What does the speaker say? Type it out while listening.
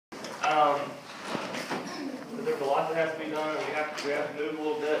there's a lot that has to be done, and we have to move a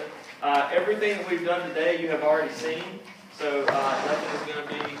little bit. Everything that we've done today, you have already seen, so nothing is going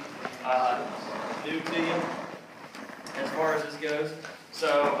to be new to you as far as this goes.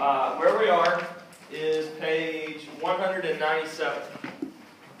 So where we are is page 197.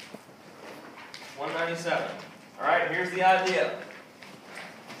 197. All right, here's the idea.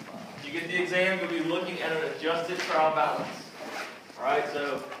 You get the exam, you'll be looking at an adjusted trial balance. All right,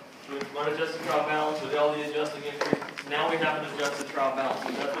 so with unadjusted trial balance with all the adjusting entries, now we have an adjusted trial balance.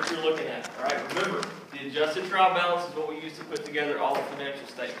 That's what you're looking at. All right, remember, the adjusted trial balance is what we use to put together all the financial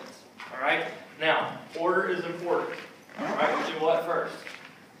statements. All right, now, order is important. All right, we do what first?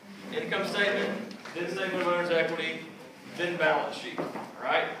 Income statement, then statement of owner's equity, then balance sheet. All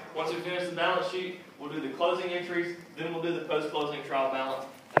right, once we finish the balance sheet, we'll do the closing entries, then we'll do the post-closing trial balance,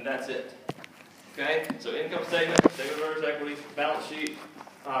 and that's it. Okay, so income statement, statement of owner's equity, balance sheet,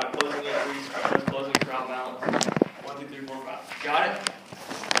 closing entries, post-closing trial balance. 1, 2, 3, 4, 5. Got it?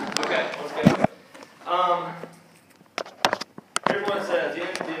 Okay, let's go. Here's what it says.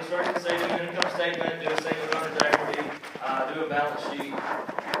 The instructions say do an income statement, do a statement of owner's equity, do a balance sheet.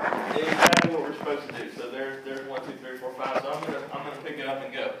 Exactly what we're supposed to do. So there's 1, 2, 3, 4, 5. So I'm gonna pick it up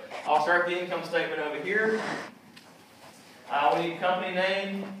and go. I'll start the income statement over here. We need company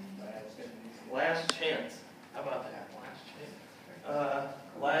name. Last Chance. How about that?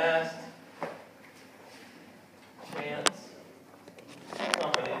 Last Chance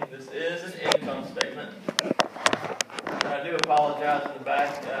Company. This is an income statement. I do apologize in the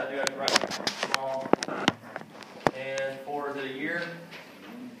back. I do have to write small. And 4, is it a year?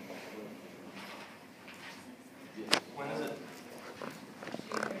 When is it?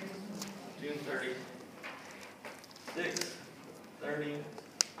 June 30.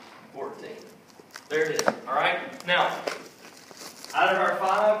 6/30/14. There it is. All right. Now, out of our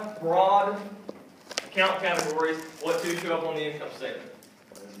 5 broad account categories, what 2 show up on the income statement?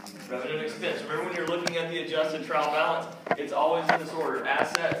 Revenue and expense. Remember, when you're looking at the adjusted trial balance, it's always in this order: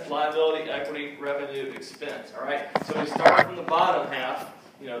 assets, liability, equity, revenue, expense. All right. So we start from the bottom half.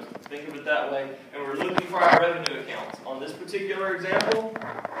 You know, think of it that way, and we're looking for our revenue accounts. On this particular example,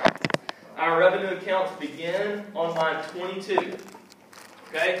 our revenue accounts begin on line 22.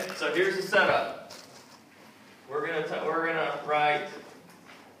 Okay, so here's the setup. We're gonna write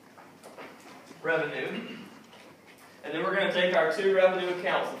revenue, and then we're gonna take our 2 revenue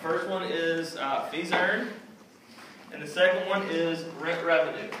accounts. The first one is fees earned, and the second one is rent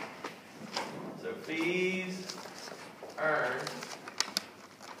revenue. So fees earned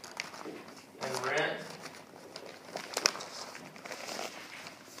and rent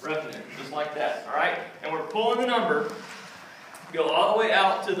revenue, just like that. All right, and we're pulling the number. Go all the way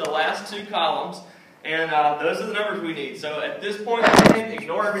out to the last 2 columns, and those are the numbers we need. So at this point,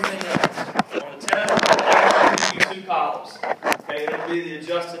 ignore everything else. On the test, I'll give you 2 columns. Okay, it'll be the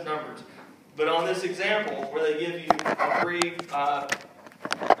adjusted numbers. But on this example, where they give you 3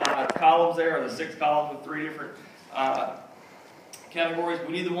 columns there, or the 6 columns with 3 different categories,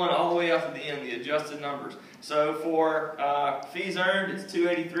 we need the one all the way out to the end, the adjusted numbers. So for fees earned, it's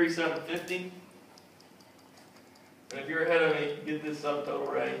 $283,750. And if you're ahead of me, get this subtotal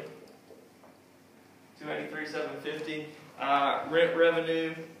ready. $283,750. Rent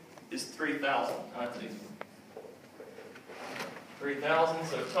revenue is $3,000. That's easy. $3,000.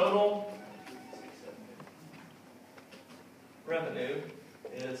 So total revenue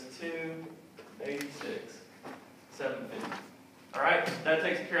is $286,750. All right, that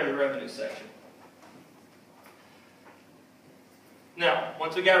takes care of the revenue section. Now,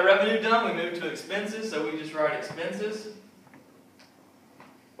 once we got revenue done, we move to expenses, so we just write expenses.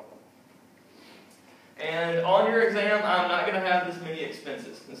 And on your exam, I'm not going to have this many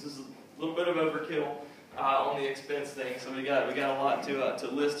expenses. This is a little bit of overkill on the expense thing, so we got a lot to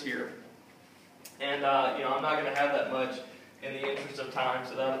list here. And you know, I'm not going to have that much in the interest of time,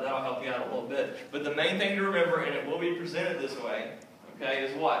 so that'll help you out a little bit. But the main thing to remember, and it will be presented this way, okay,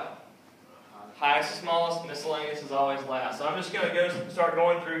 is what? Highest to smallest, miscellaneous is always last. So I'm just going to start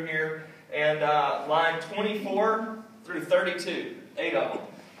going through here, and line 24 through 32, 8 of them,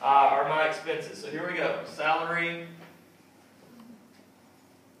 are my expenses. So here we go. Salary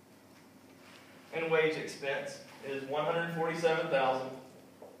and wage expense is $147,000.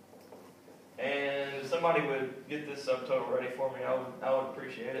 And if somebody would get this subtotal ready for me, I would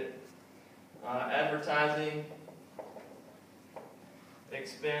appreciate it. Advertising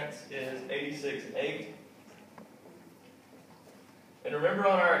expense is $86,800. And remember,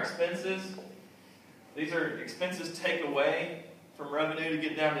 on our expenses, these are expenses take away from revenue to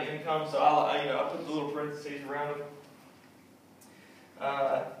get down to income. So I'll put the little parentheses around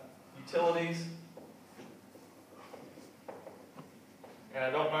them. utilities, and I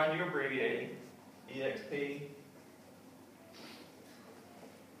don't mind you abbreviating, EXP,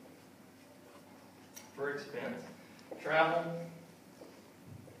 for expense. Travel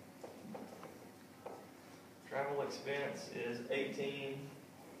expense is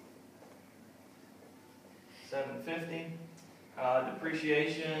 $18,750.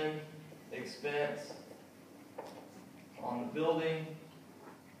 Depreciation expense on the building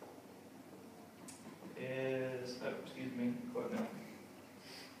is, equipment.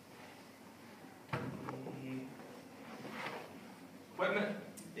 Equipment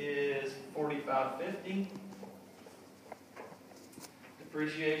is $45.50.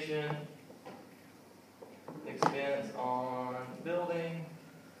 Depreciation expense on building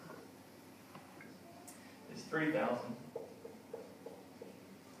is $3,000.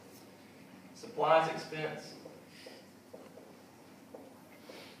 Supplies expense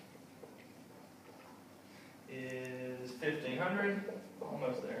is $1,500,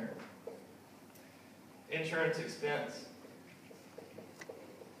 almost there. Insurance expense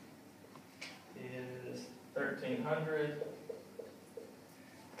is $1,300,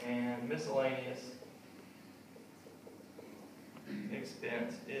 and miscellaneous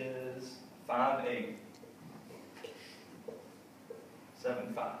expense is $5,875.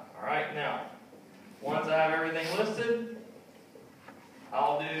 All right, now once I have everything listed,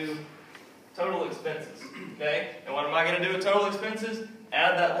 I'll do total expenses. Okay, and what am I going to do with total expenses?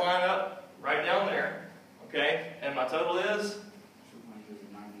 Add that line up right down there. Okay, and my total is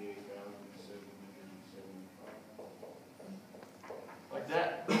like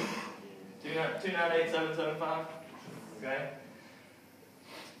that. 298,775. Okay.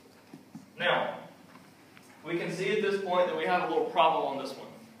 Now, we can see at this point that we have a little problem on this one,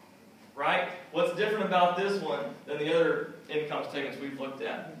 right? What's different about this one than the other income statements we've looked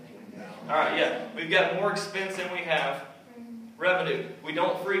at? All right, yeah, we've got more expense than we have revenue. We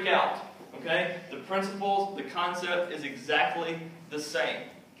don't freak out, okay? The principles, the concept is exactly the same,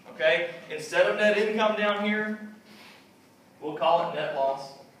 okay? Instead of net income down here, we'll call it net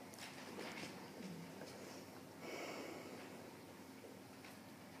loss.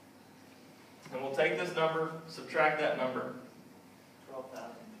 And we'll take this number, subtract that number.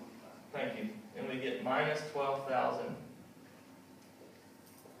 12,025. Thank you. And we get minus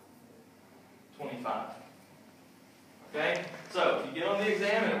 12,025. Okay? So, if you get on the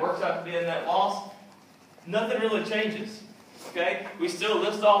exam and it works out to be a net loss, nothing really changes. Okay? We still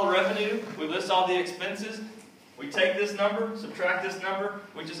list all the revenue, we list all the expenses. We take this number, subtract this number,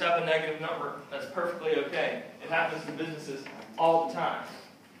 we just have a negative number. That's perfectly okay. It happens to businesses all the time.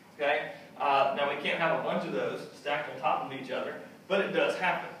 Okay? Now we can't have a bunch of those stacked on top of each other, but it does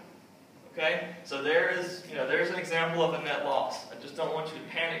happen. Okay? So there's an example of a net loss. I just don't want you to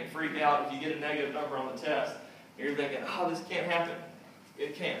panic and freak out if you get a negative number on the test. You're thinking, oh, this can't happen.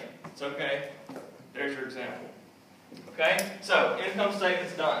 It can. It's okay. There's your example. Okay? So, income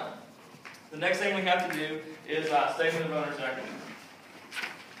statement's done. The next thing we have to do is statement of owner's equity.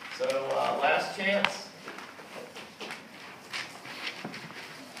 So, last chance.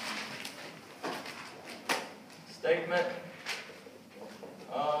 Statement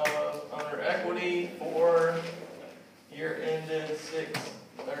of owner equity for year ended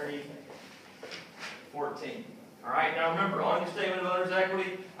 6/30/14. All right, now remember, on your statement of owner's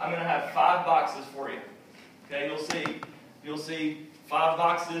equity, I'm going to have 5 boxes for you. Okay, you'll see 5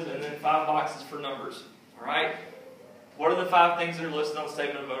 boxes and then 5 boxes for numbers. All right, what are the 5 things that are listed on the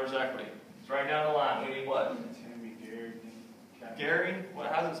statement of owner's equity? It's right down the line. We need what? Tammy Garrigan. Gary?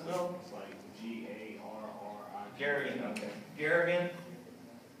 What? How's it spelled? It's like Garrri. Garrigan. Okay. Garrigan.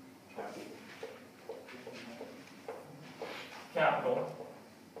 Capital.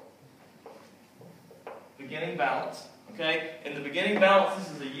 Beginning balance. Okay? In the beginning balance, this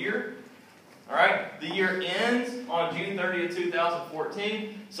is a year. Alright? The year ends on June 30th,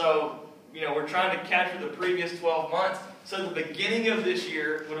 2014. So, we're trying to capture the previous 12 months. So the beginning of this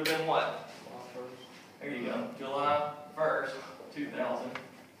year would have been what? There you go. July 1st,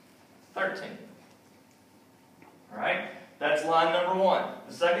 2013. Alright? That's line number 1.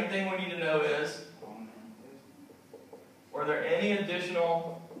 The second thing we need to know is, were there any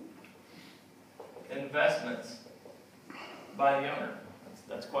additional investments by the owner?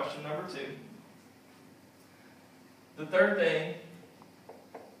 That's question number 2. The third thing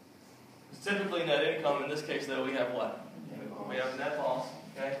is typically net income. In this case, though, we have what? We have net loss.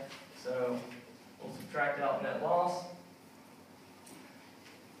 Okay? So we'll subtract out net loss.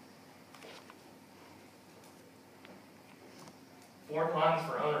 Fourth line is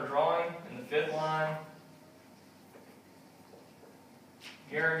for owner drawing, and the fifth line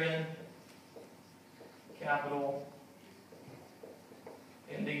Garrigan, capital,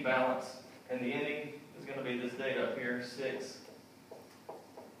 ending balance, and the ending is going to be this date up here,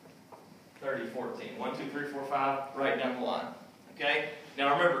 6/30/14. 1, 2, 3, 4, 5, right down the line. Okay?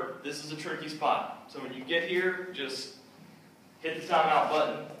 Now remember, this is a tricky spot. So when you get here, just hit the timeout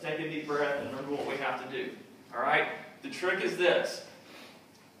button, take a deep breath, and remember what we have to do. Alright? The trick is this.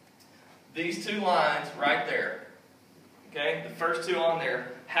 These two lines right there, okay, the first two on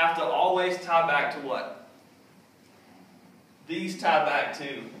there, have to always tie back to what? These tie back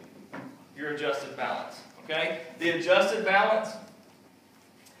to your adjusted balance. Okay? The adjusted balance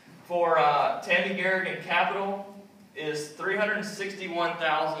for Tammy Garrigan Capital is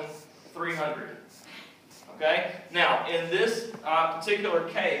 $361,300. Okay? Now, in this particular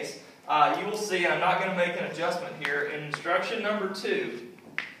case, you will see, and I'm not going to make an adjustment here, in instruction number 2,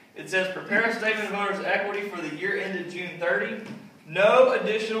 it says prepare a statement of owner's equity for the year ended June 30. No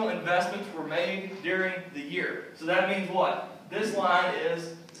additional investments were made during the year. So that means what? This line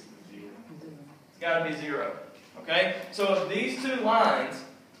is, it's got to be 0. Okay? So if these two lines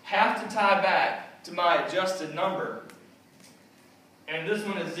have to tie back to my adjusted number, and this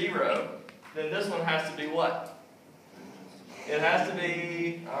one is 0, then this one has to be what? It has to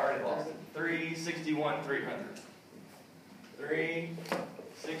be, I already lost it, 361,300.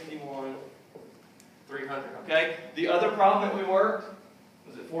 361,300. Okay? The other problem that we worked,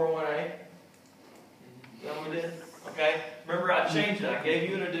 was it 401A? Is that what we did? Okay? Remember, I changed it. I gave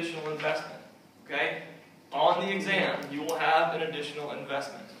you an additional investment. Okay? On the exam, you will have an additional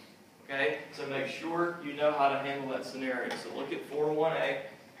investment. Okay? So make sure you know how to handle that scenario. So look at 401A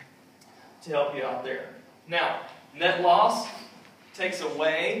to help you out there. Now, net loss takes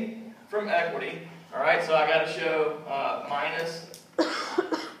away from equity. Alright, so I got to show minus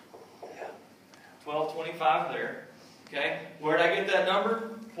 1225 there. Okay? Where did I get that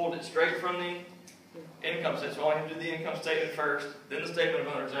number? Pulled it straight from the income statement. So I want to do the income statement first, then the statement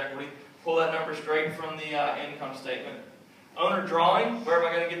of owner's equity. Pull that number straight from the income statement. Owner drawing, where am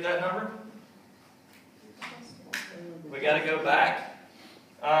I going to get that number? We got to go back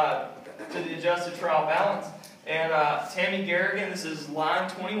to the adjusted trial balance. And Tammy Garrigan, this is line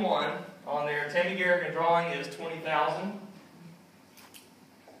 21 on there. Tammy Garrigan drawing is $20,000.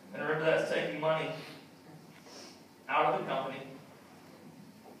 And remember, that's taking money out of the company.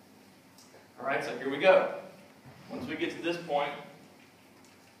 Alright, so here we go. Once we get to this point,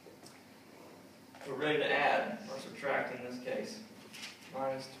 we're ready to add, or subtract in this case.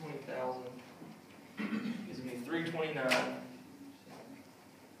 Minus 20,000 gives me 329.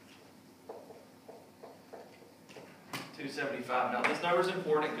 275. Now this number is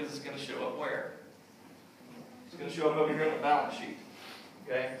important because it's going to show up where? It's going to show up over here on the balance sheet.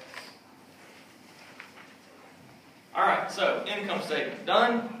 Okay? Alright, so income statement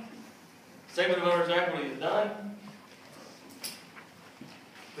done. Statement of owner's equity is done.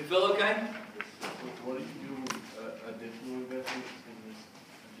 We feel okay? What do you do with additional investments in this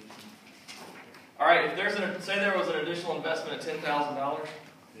addition? Alright, if there's say there was an additional investment of $10,000,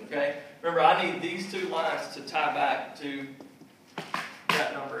 okay? Remember, I need these two lines to tie back to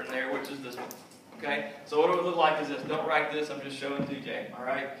that number in there, which is this one. Okay? So what it would look like is this. Don't write this, I'm just showing DJ.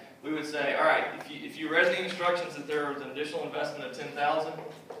 Alright? We would say, alright, if you read the instructions that there was an additional investment of $10,000,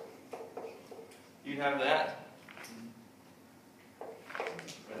 you'd have that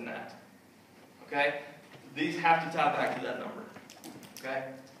and that. Okay? These have to tie back to that number.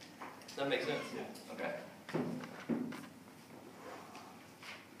 Okay? Does that make sense? Yeah. Okay.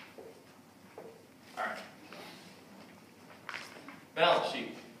 Alright. Balance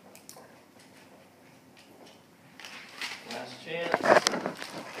sheet. Last chance. Balance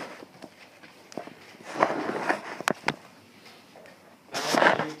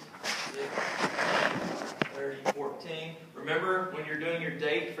sheet. 6/30/14. Remember, when you're doing your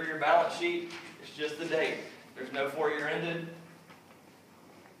date for your balance sheet, it's just the date. There's no 4-year ended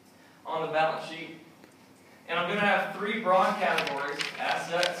on the balance sheet. And I'm going to have 3 broad categories: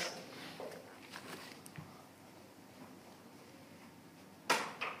 assets,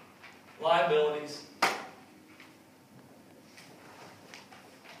 liabilities,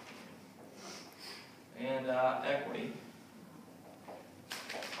 and equity.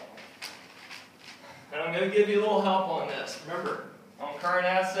 And I'm going to give you a little help on this. Remember, on current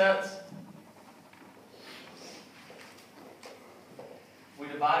assets, we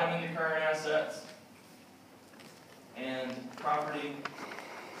divide them into current assets and property,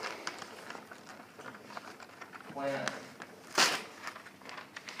 plant,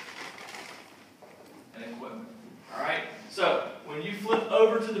 and equipment. Alright? So, when you flip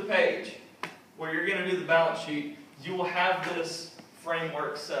over to the page where you're going to do the balance sheet, you will have this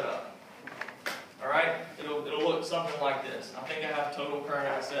framework set up. All right, it'll look something like this. I think I have total current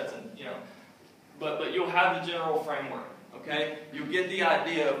assets, and but you'll have the general framework. Okay, you'll get the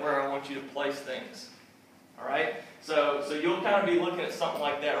idea of where I want you to place things. All right, so you'll kind of be looking at something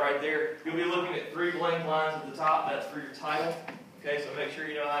like that right there. You'll be looking at 3 blank lines at the top. That's for your title. Okay, so make sure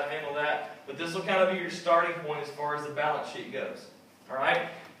you know how to handle that. But this will kind of be your starting point as far as the balance sheet goes. All right,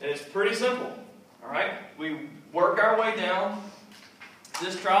 and it's pretty simple. All right, we work our way down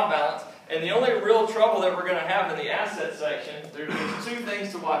this trial balance. And the only real trouble that we're going to have in the asset section, there's 2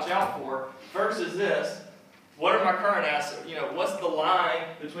 things to watch out for. First is this: what are my current assets? What's the line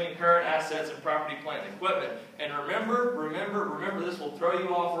between current assets and property, plant, and equipment? And remember, this will throw you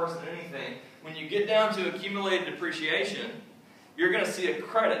off worse than anything. When you get down to accumulated depreciation, you're going to see a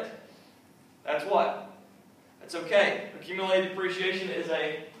credit. That's what? That's okay. Accumulated depreciation is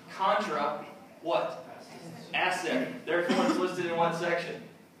a contra what? Asset. Therefore, it's listed in what section?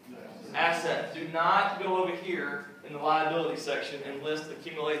 Asset. Do not go over here in the liability section and list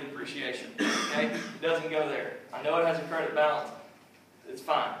accumulated depreciation. Okay? It doesn't go there. I know it has a credit balance. It's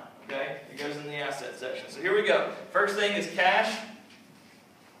fine. Okay? It goes in the asset section. So here we go. First thing is cash.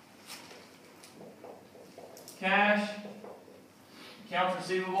 Cash. Accounts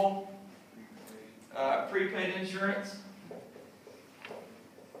receivable. Prepaid insurance.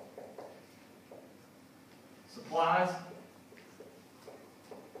 Supplies.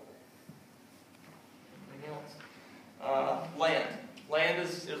 Land. Land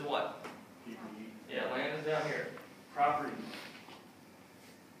is what? Yeah, land is down here. Property.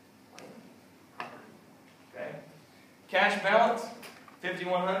 Okay. Cash balance,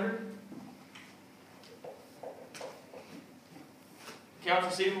 $5,100. Accounts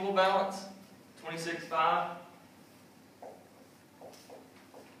receivable balance, $26,500.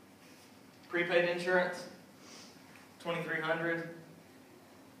 Prepaid insurance, $2,300.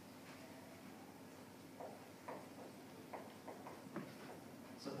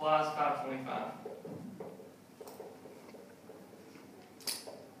 Supplies, $525.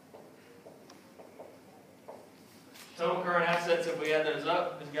 Total current assets, if we add those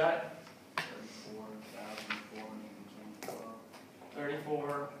up, has got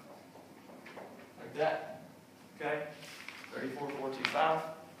 34, like that. Okay, 34,425.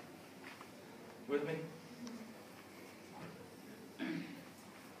 With me?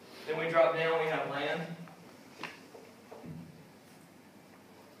 Then we drop down. We have land.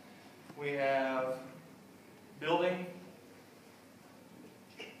 We have building.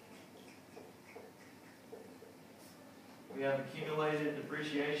 We have accumulated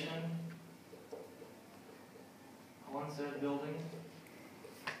depreciation on said building.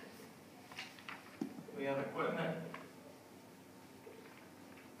 We have equipment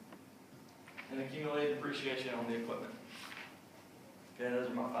and accumulated depreciation on the equipment. Okay, those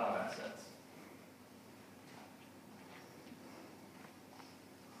are my 5 assets.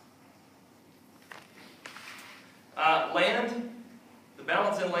 Land, the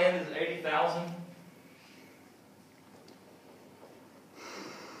balance in land is $80,000.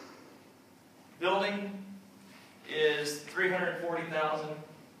 Building is $340,000.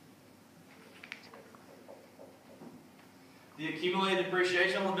 The accumulated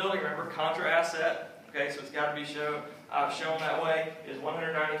depreciation on the building, remember, contra asset, okay, so it's got to be shown that way, is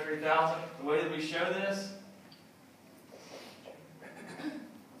 $193,000. The way that we show this,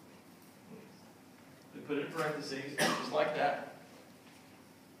 we put it in parentheses, just like that.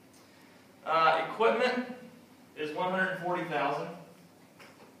 Equipment is $140,000.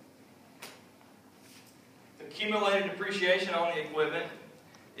 Accumulated depreciation on the equipment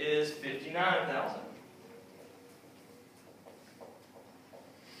is $59,000.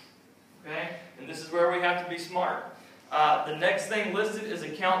 Okay, and this is where we have to be smart. The next thing listed is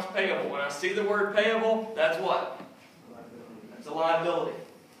accounts payable. When I see the word payable, that's what? That's a liability.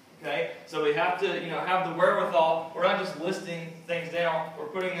 Okay, so we have to, have the wherewithal. We're not just listing things down. We're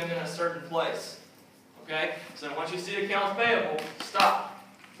putting them in a certain place. Okay, so once you see accounts payable, stop.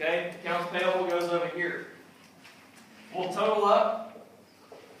 Okay, accounts payable goes over here. We'll total up.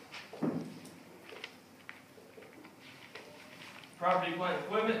 Property, plant,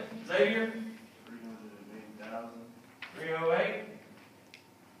 equipment. Xavier? 308,000. 308.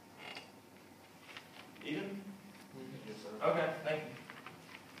 Even? Yes, sir. Okay, thank you.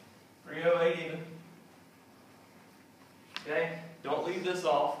 308 even. Okay, don't leave this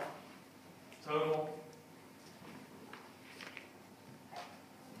off. Total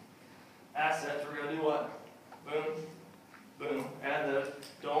assets, we're going to do what? Boom, boom, add those.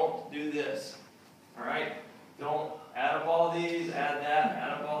 Don't do this. Alright? Don't add up all these, add that,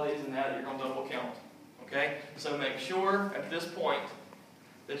 add up all these, and that. You're going to double count. Okay? So make sure at this point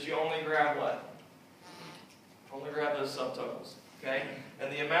that you only grab what? Only grab those subtotals, okay?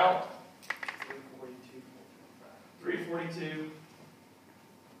 And the amount? 342.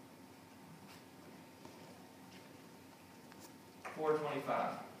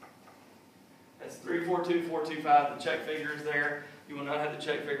 425. That's 342, 425. The check figure is there. You will not have the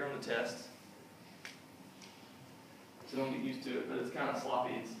check figure on the test. So don't get used to it, but it's kind of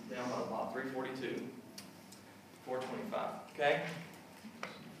sloppy. It's down by the bottom. 342, 425. Okay?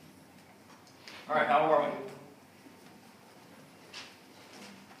 All right, how are we?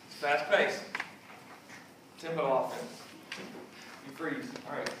 It's fast paced. Tempo offense. You freeze.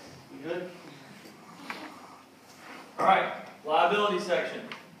 All right. You good? All right. Liability section.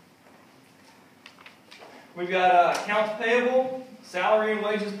 We've got accounts payable, salary and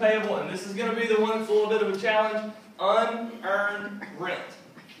wages payable, and this is going to be the one that's a little bit of a challenge. Unearned rent.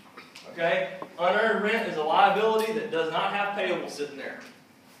 Okay? Unearned rent is a liability that does not have payable sitting there.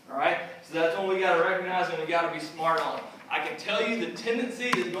 Alright? So that's one we got to recognize and we got to be smart on. I can tell you the tendency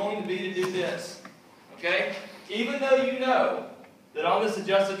is going to be to do this. Okay? Even though you know that on this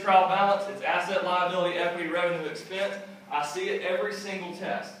adjusted trial balance, it's asset, liability, equity, revenue, expense, I see it every single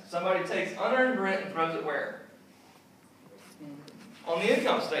test. Somebody takes unearned rent and throws it where? On the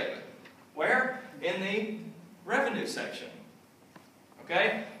income statement. Where? In the revenue section.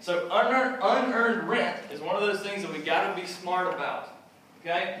 Okay? So unearned rent is one of those things that we got to be smart about.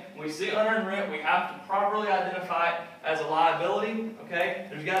 Okay? When we see unearned rent, we have to properly identify it as a liability. Okay?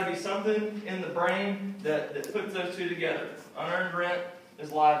 There's got to be something in the brain that puts those two together. Unearned rent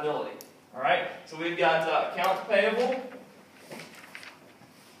is liability. Alright? So we've got accounts payable.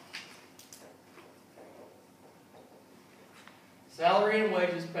 Salary and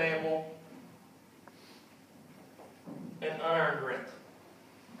wages payable. And unearned rent.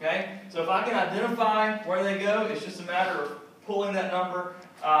 Okay? So if I can identify where they go, it's just a matter of pulling that number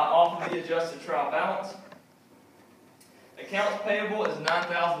off of the adjusted trial balance. Accounts payable is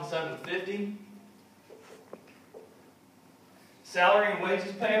 $9,750. Salary and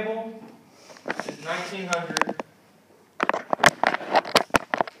wages payable is $1,900.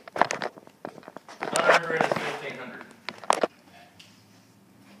 Unearned rent is $1,500.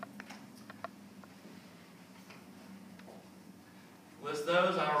 List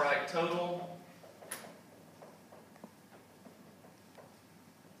those, I'll write total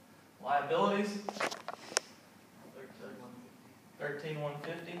liabilities,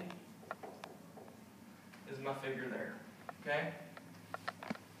 13,150 is my figure there. Okay?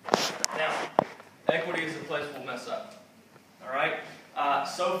 Now, equity is the place we'll mess up. Alright?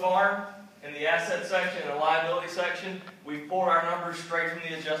 So far, in the asset section and the liability section, we've pulled our numbers straight from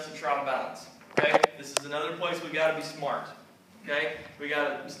the adjusted trial balance. Okay? This is another place we've got to be smart. Okay? We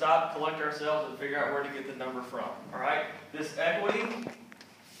got to stop, collect ourselves, and figure out where to get the number from. Alright? This equity,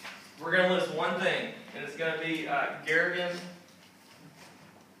 we're going to list one thing, and it's going to be Garrigan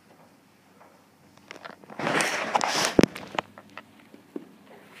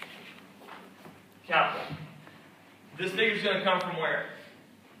Capital. This figure is going to come from where?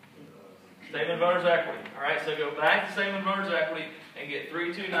 Statement of owner's equity. Alright, so go back to statement of owner's equity and get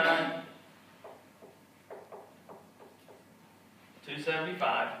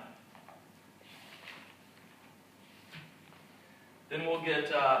 329,275. Then we'll get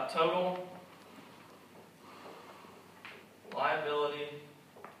total liability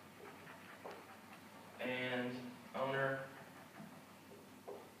and owner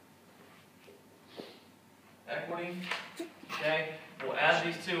equity. Okay, we'll add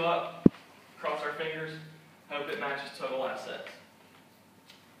these two up, cross our fingers, hope it matches total assets.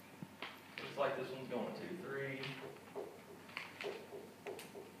 Looks like this one's going to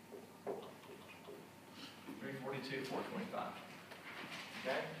 342, 425.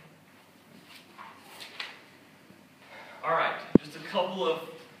 Okay? Alright, just a couple of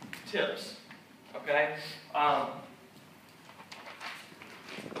tips. Okay?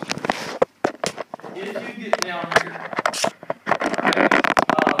 If you get down here,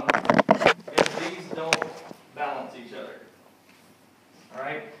 and these don't balance each other,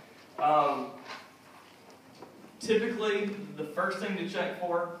 alright? Typically, the first thing to check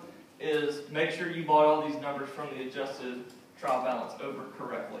for is make sure you bought all these numbers from the adjusted trial balance over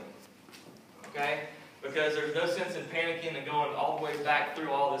correctly. Okay? Because there's no sense in panicking and going all the way back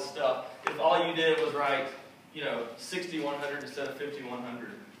through all this stuff if all you did was write, 6,100 instead of 5,100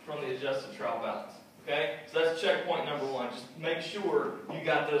 from the adjusted trial balance. Okay? So that's checkpoint number one. Just make sure you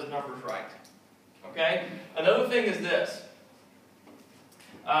got those numbers right. Okay? Another thing is this.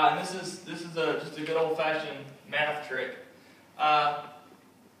 And this is just a good old-fashioned math trick.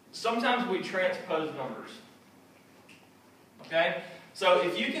 Sometimes we transpose numbers. Okay? So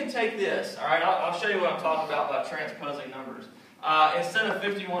if you can take this, all right, I'll show you what I'm talking about by transposing numbers. Instead of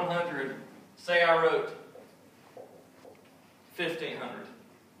 5,100, say I wrote 1,500.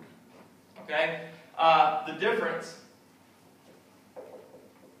 Okay? The difference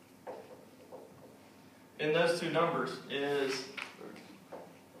in those two numbers is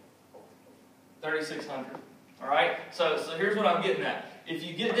 3,600. All right? So here's what I'm getting at. If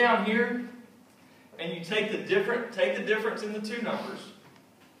you get down here and you take the difference in the two numbers,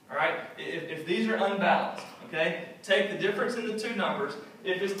 all right? If these are unbalanced, okay? Take the difference in the two numbers.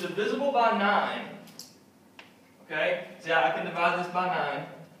 If it's divisible by 9, okay? See, I can divide this by 9,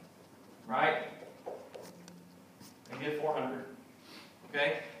 right? And get 400.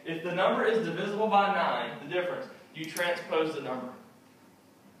 Okay? If the number is divisible by 9, the difference, you transpose the number.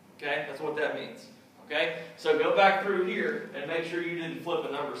 Okay? That's what that means. Okay? So go back through here and make sure you didn't flip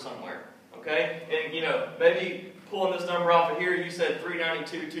a number somewhere. Okay? And, you know, maybe pulling this number off of here, you said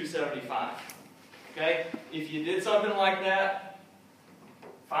 392, 275. Okay? If you did something like that,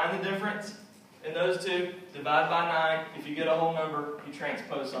 find the difference in those two, divide by 9. If you get a whole number, you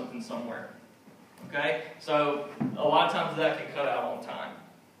transpose something somewhere. Okay? So a lot of times that can cut out on time.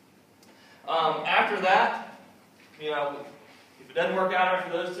 After that, you know, if it doesn't work out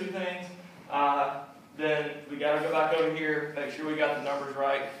after those two things, then we got to go back over here, make sure we got the numbers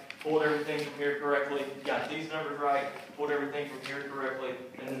right, pulled everything from here correctly, got these numbers right, pulled everything from here correctly,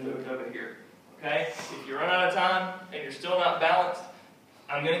 and then moved over here. Okay? If you run out of time and you're still not balanced,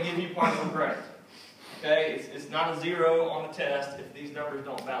 I'm going to give you partial credit. Okay? It's not a 0 on the test if these numbers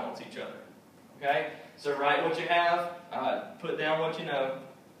don't balance each other. Okay? So write what you have, put down what you know,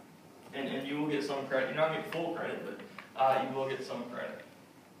 and you will get some credit. You're not going to get full credit, but you will get some credit.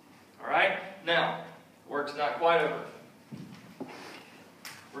 Alright? Now, work's not quite over.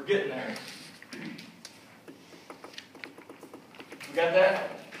 We're getting there. You got that?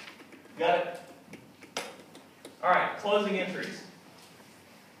 Got it? Alright, closing entries.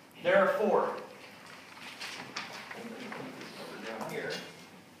 There are 4. Down here.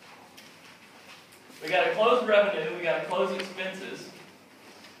 We got to close revenue, we got to close expenses.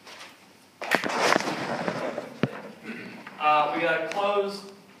 We got to close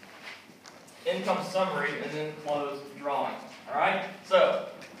income summary and then close drawing. Alright? So,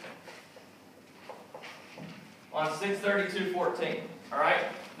 on 6/32/14, alright?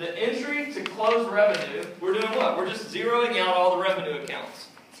 The entry to close revenue, we're doing what? We're just zeroing out all the revenue accounts.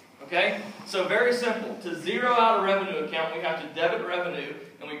 Okay? So very simple. To zero out a revenue account, we have to debit revenue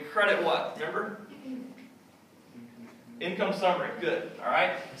and we credit what? Remember? Income summary. Good.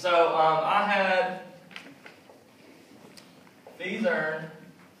 Alright? So I had fees earned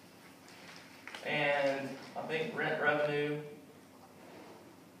and I think rent revenue.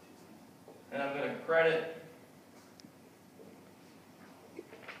 And I'm going to credit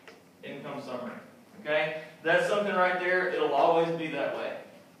income summary. Okay? That's something right there. It'll always be that way.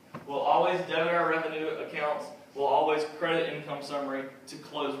 We'll always debit our revenue accounts. We'll always credit income summary to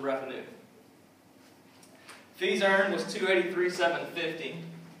close revenue. Fees earned was $283,750.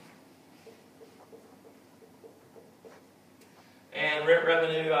 And rent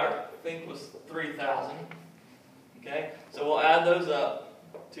revenue, I think, was $3,000. Okay? So we'll add those up.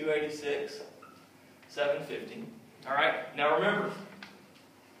 $286,750. Alright? Now remember,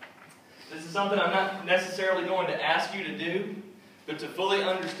 this is something I'm not necessarily going to ask you to do, but to fully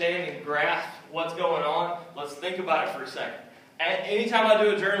understand and grasp what's going on, let's think about it for a second. Anytime I do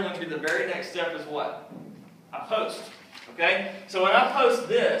a journal entry, the very next step is what? I post. Okay? So when I post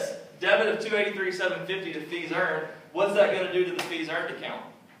this, debit of $283,750 to fees earned, what's that going to do to the fees earned account?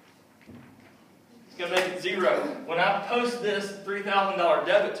 It's going to make it 0. When I post this $3,000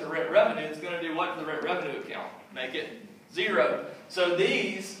 debit to rent revenue, it's going to do what to the rent revenue account? Make it 0. So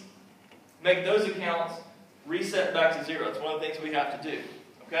these make those accounts reset back to 0. It's one of the things we have to do.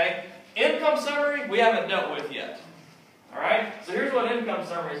 Okay? Income summary, we haven't dealt with yet. Alright? So here's what income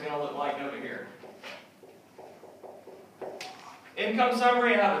summary is going to look like over here. Income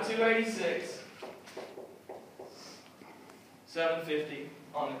summary, I have a $286,750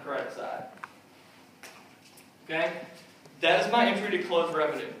 on the credit side. Okay? That is my entry to close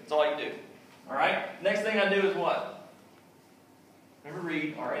revenue. That's all you do. Alright? Next thing I do is what? Remember,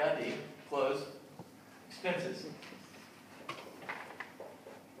 read, R-A-I-D, close expenses.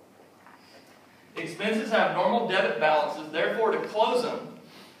 Expenses have normal debit balances, therefore to close them,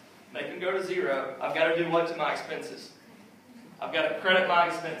 make them go to 0, I've got to do what to my expenses? I've got to credit my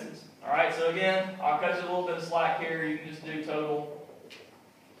expenses. Alright, so again, I'll cut you a little bit of slack here. You can just do total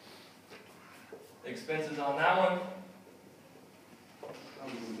expenses on that one.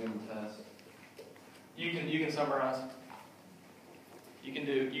 You can summarize. You can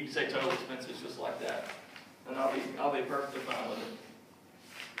say total expenses just like that, and I'll be perfectly fine with it.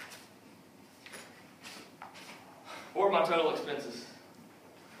 Or my total expenses.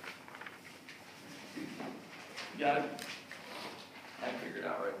 Got it? I can figure it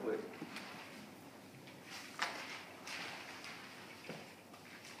out right quick.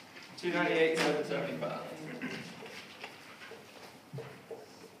 $298,775.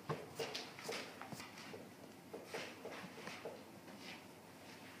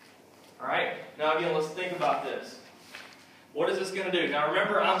 All right. Now again, let's think about this. What is this going to do? Now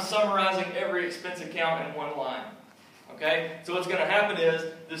remember, I'm summarizing every expense account in one line. Okay? So what's going to happen is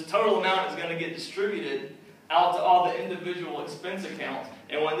this total amount is going to get distributed out to all the individual expense accounts.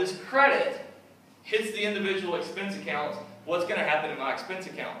 And when this credit hits the individual expense accounts, what's going to happen in my expense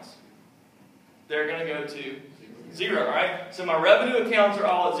accounts? They're going to go to zero, right? So my revenue accounts are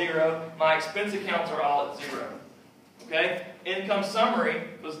all at zero. My expense accounts are all at zero. Okay? Income summary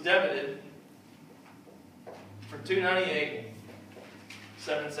was debited for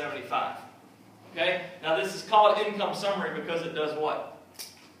 $298,775. Okay? Now this is called income summary because it does what?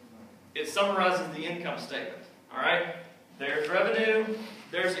 It summarizes the income statement. Alright? There's revenue,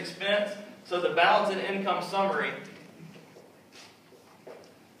 there's expense. So the balance and income summary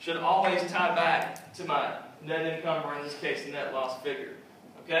should always tie back to my net income, or in this case, net loss figure.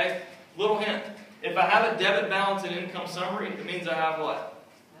 Okay? Little hint. If I have a debit balance and income summary, it means I have what?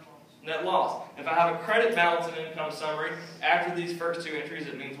 Net loss. If I have a credit balance and income summary, after these first two entries,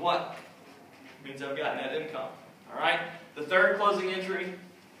 it means what? It means I've got net income. Alright? The third closing entry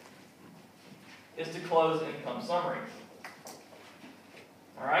is to close income summary.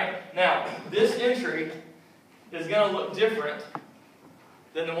 Alright? Now, this entry is going to look different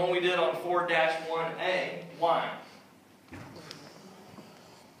than the one we did on 4-1A. Why?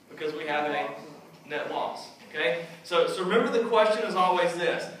 Because we have a net loss. Okay? So remember, the question is always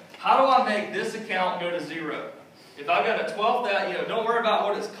this. How do I make this account go to zero? If I've got a 12,000, don't worry about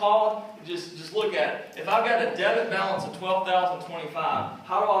what it's called. Just look at it. If I've got a debit balance of $12,025,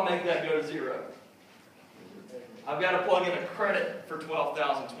 how do I make that go to zero? I've got to plug in a credit for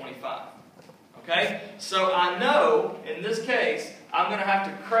 $12,025. Okay? So I know, in this case, I'm going to have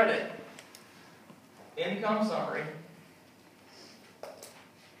to credit income summary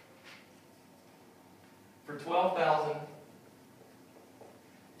for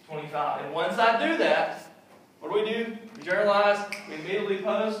 $12,025. And once I do that, what do? We journalize. We immediately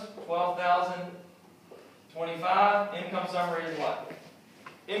post $12,025. Income summary is what?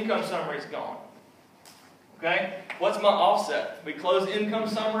 Income summary is gone. Okay? What's my offset? We close income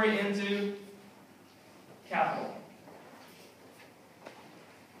summary into capital.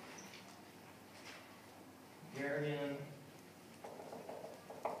 Garrigan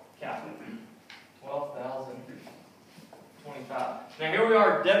capital. $12,025. Now here we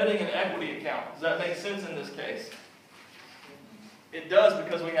are debiting an equity account. Does that make sense in this case? It does,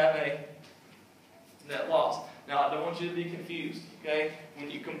 because we have a net loss. Now I don't want you to be confused. Okay? When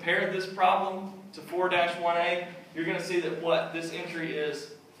you compare this problem to 4-1A, you're going to see that what? This entry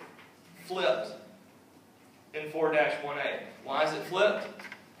is flipped in 4-1A. Why is it flipped?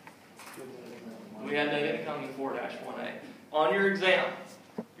 We had net income in 4-1A. On your exam,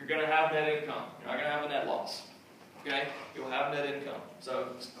 you're going to have net income. You're not going to have a net loss. Okay? You'll have net income.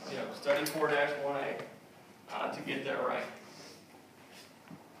 So, study 4-1A to get that right.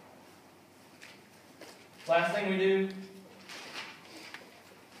 Last thing we do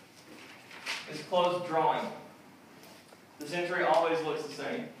is close drawing. This entry always looks the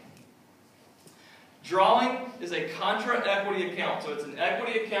same. Drawing is a contra equity account. So it's an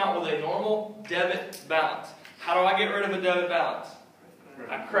equity account with a normal debit balance. How do I get rid of a debit balance?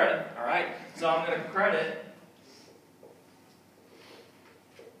 I credit. Alright? So I'm going to credit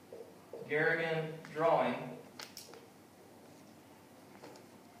Garrigan drawing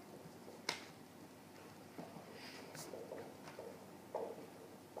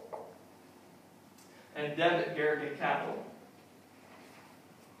and debit Garrigan capital.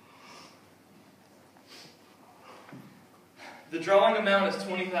 The drawing amount is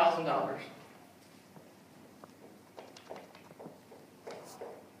 $20,000. $20,000,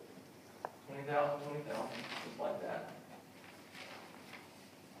 just like that.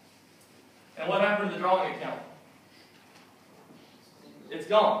 And what happened to the drawing account? It's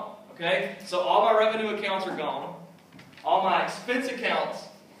gone. Okay? So all my revenue accounts are gone. All my expense accounts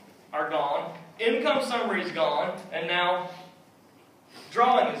are gone. Income summary is gone. And now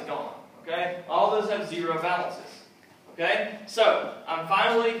drawing is gone. Okay? All those have zero balances. Okay? So I'm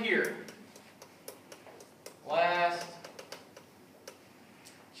finally here. Last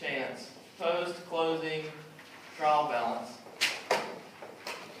chance. Post-closing trial balance.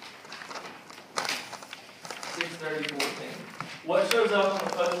 630.14. What shows up on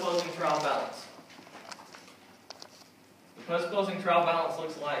the post-closing trial balance? The post-closing trial balance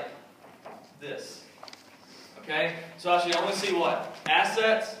looks like this. Okay? So I should only see what?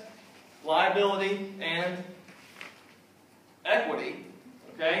 Assets, liability, and equity.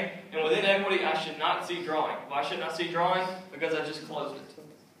 Okay? And within equity, I should not see drawing. Why shouldn't I see drawing? Because I just closed it.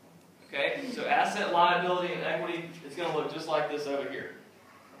 Okay? So asset, liability, and equity is going to look just like this over here.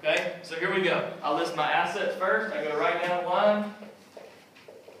 Okay? So here we go. I'll list my assets first. I go right down the line.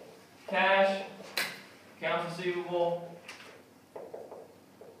 Cash, accounts receivable,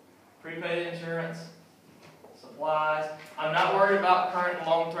 prepaid insurance, supplies. I'm not worried about current and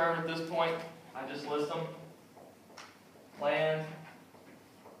long term at this point. I just list them. Land,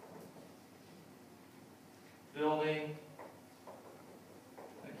 building,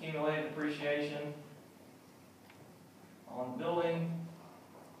 accumulated depreciation on building,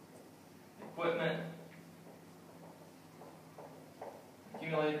 equipment,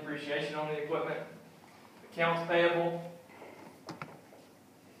 accumulated depreciation on the equipment, accounts payable,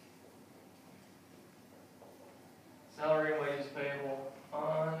 salary and wages payable,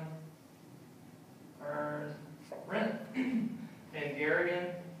 unearned rent, and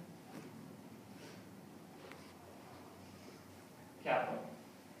Garrigan capital.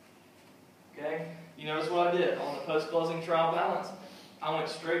 Okay? You notice what I did on the post-closing trial balance? I went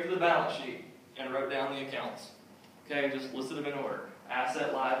straight to the balance sheet and wrote down the accounts. Okay, just listed them in order.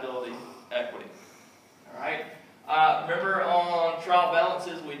 Asset, liability, equity. Alright? Remember on trial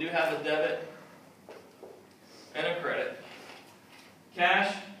balances, we do have a debit and a credit.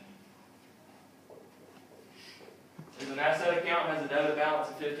 Cash is an asset account, has a debit balance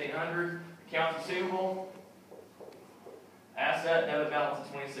of $1,500. Accounts receivable, asset, debit balance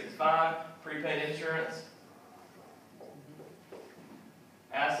of $26,500. Prepaid insurance,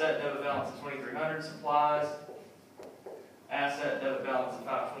 asset, debit balance of $2,300. Supplies, asset, debit balance of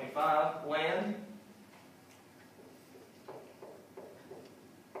 $525. Land,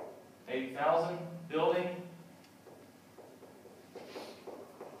 $80,000. Building,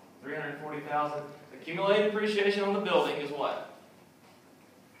 $340,000. Accumulated depreciation on the building is what?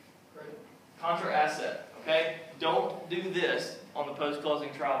 Contra asset. Okay? Don't do this on the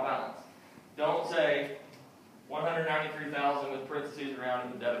post-closing trial balance. Don't say $193,000 with parentheses around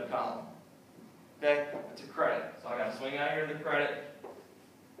in the debit column. Okay? It's a credit. So I got to swing out here to the credit.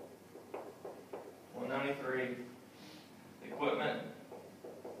 193. Equipment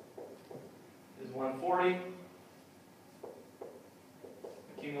is 140.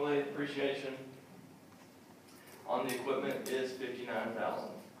 Accumulated depreciation on the equipment is $59,000.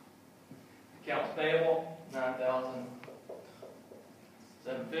 Accounts payable,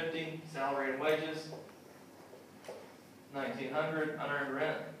 $9,750. Salary and wages, $1,900. Unearned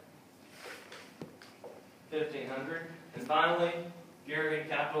rent, $1,500. And finally, Garrigan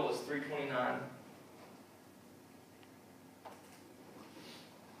capital is $329.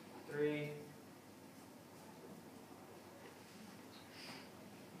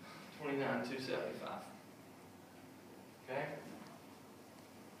 $29,275. Okay?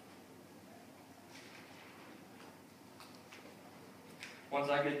 Once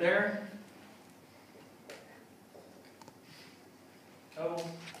I get there, total,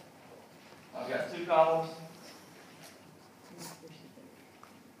 I've got two columns.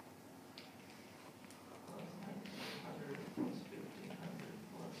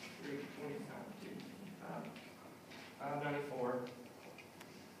 $594.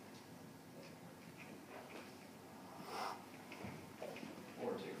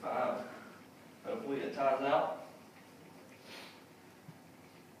 $425. Hopefully it ties out.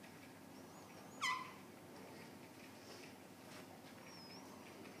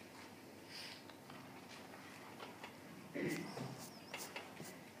 Did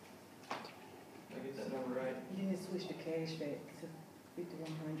I get that number right? You need to switch the cash back to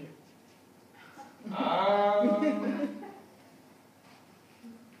 5,100.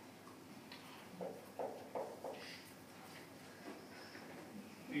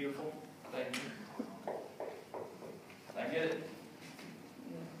 Beautiful. Thank you. Did I get it?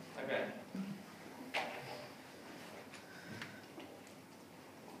 Okay.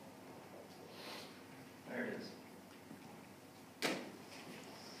 There it is.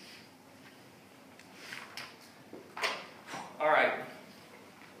 All right.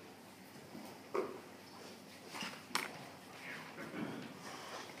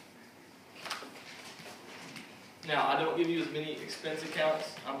 Now, I don't give you as many expense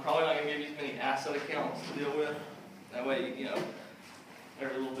accounts. I'm probably not going to give you as many asset accounts to deal with. That way, you know,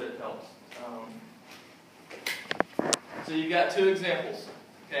 every little bit helps. So you've got two examples.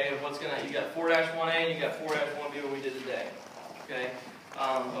 okay, of what's gonna, you got 4-1A and you got 4-1B, what we did today, okay,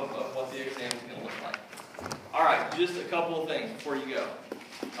 of what the exam is gonna look like. All right, just a couple of things before you go.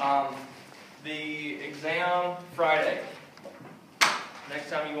 The exam Friday, next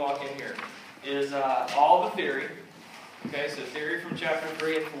time you walk in here, is all the theory. Okay, so theory from chapter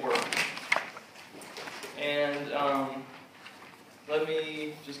 3 and 4. And let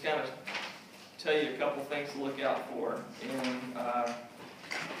me just kind of tell you a couple things to look out for in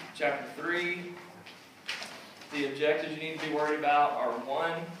chapter 3. The objectives you need to be worried about are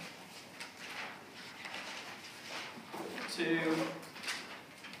 1, 2,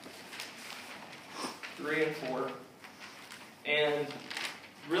 3, and 4. And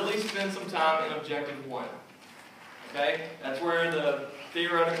really spend some time in objective 1. Okay? That's where the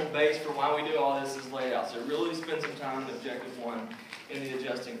theoretical base for why we do all this is laid out. So really spend some time in objective 1 in the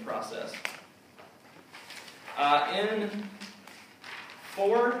adjusting process. In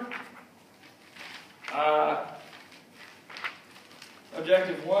 4,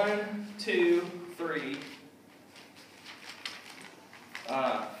 objective 1, 2, 3,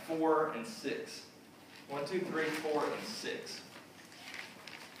 4, and 6. 1, 2, 3, 4, and 6.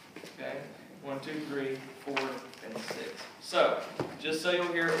 Okay? 1, 2, 3, 4, and 6. So, just so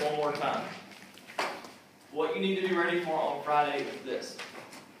you'll hear it one more time. What you need to be ready for on Friday is this.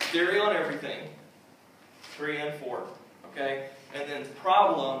 Theory on everything, 3 and 4. Okay? And then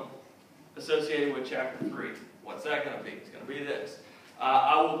problem associated with chapter 3. What's that going to be? It's going to be this.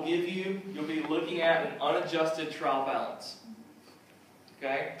 I will give you, you'll be looking at an unadjusted trial balance.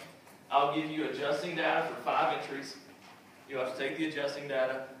 Okay? I'll give you adjusting data for 5 entries. You'll have to take the adjusting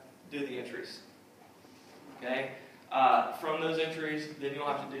data, do the entries. Okay? From those entries, then you'll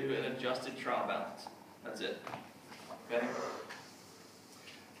have to do an adjusted trial balance. That's it. Okay?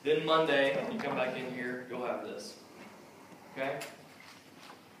 Then Monday, when you come back in here, you'll have this. Okay?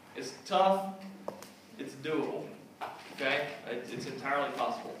 It's tough. It's doable. Okay? It's entirely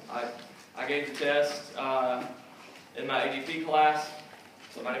possible. I gave the test in my AGP class.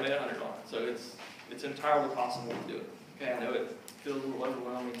 Somebody made 100 on it. So it's entirely possible to do it. Okay? I know it feels a little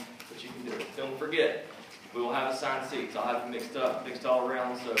overwhelming, but you can do it. Don't forget, we will have assigned seats. I'll have them mixed all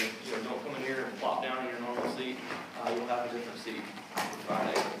around, so don't come in here and plop down in your normal seat. You'll have a different seat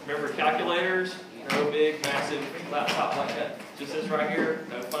Friday. Remember, calculators, no big, massive laptop like that. Just this right here,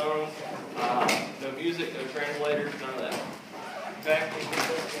 no phones, no music, no translators, none of that. Okay?